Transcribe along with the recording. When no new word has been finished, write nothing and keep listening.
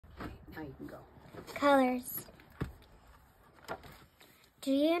Now you can go. Colors.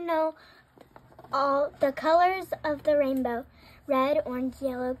 Do you know all the colors of the rainbow? Red, orange,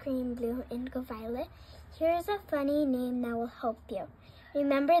 yellow, green, blue, indigo, violet. Here's a funny name that will help you.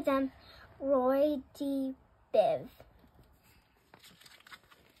 Remember them. Roy D. Biv.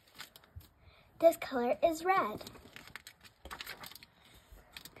 This color is red.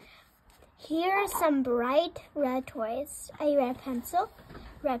 Here are some bright red toys. A red pencil,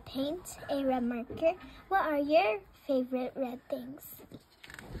 red paint, a red marker. What are your favorite red things?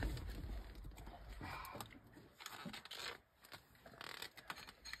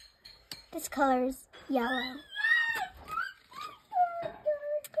 This color is yellow.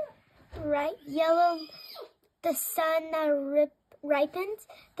 Bright yellow, the sun that ripens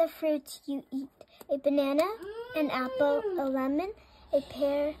the fruits you eat. A banana, an apple, a lemon, a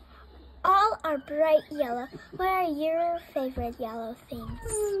pear. All are bright yellow. What are your favorite yellow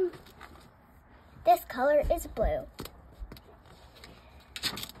things? This color is blue.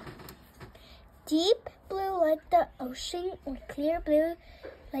 Deep blue like the ocean, or clear blue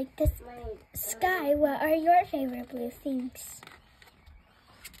like the sky. What are your favorite blue things?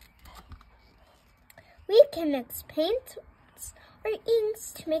 We can mix paints or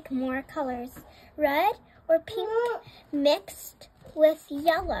inks to make more colors. Red or pink mixed with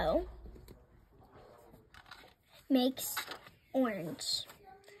yellow makes orange.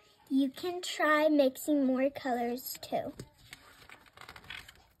 You can try mixing more colors too.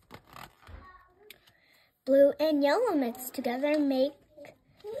 Blue and yellow mixed together make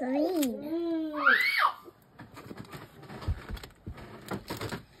green.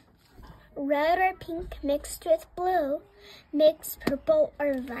 Red or pink mixed with blue makes purple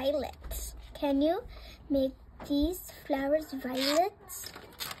or violet. Can you make these flowers violets?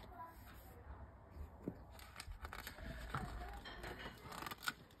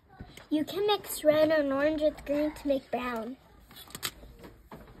 You can mix red and orange with green to make brown.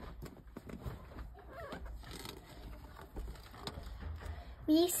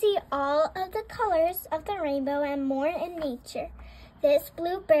 We see all of the colors of the rainbow and more in nature. This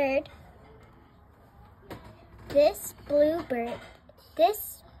bird is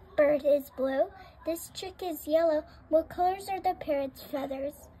blue. This chick is yellow. What colors are the parrot's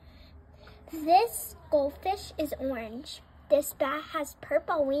feathers? This goldfish is orange. This bat has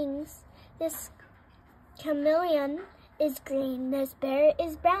purple wings. This chameleon is green. This bear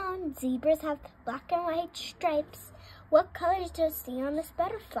is brown. Zebras have black and white stripes. What colors do you see on this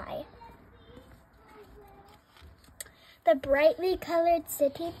butterfly? The brightly colored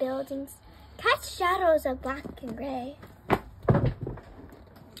city buildings cast shadows of black and gray.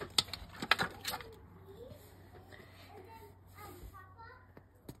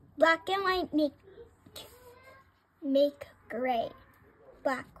 Black and white make gray.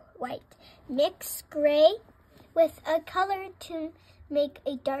 Black, white. Mix gray with a color to make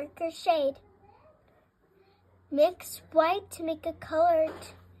a darker shade. Mix white to make a color.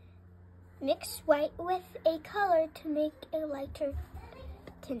 Mix white with a color to make a lighter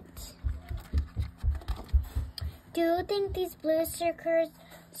tint. Do you think these blue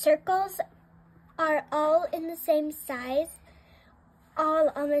circles are all in the same size? All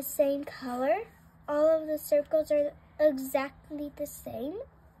on the same color? All of the circles are exactly the same?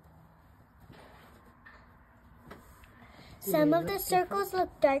 Some of the circles look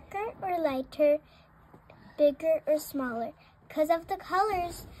darker or lighter, bigger or smaller, because of the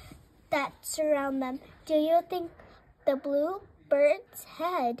colors that surround them. Do you think the blue bird's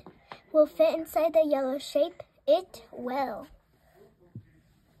head will fit inside the yellow shape? It will.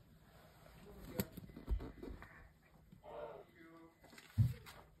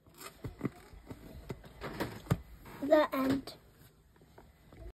 The end.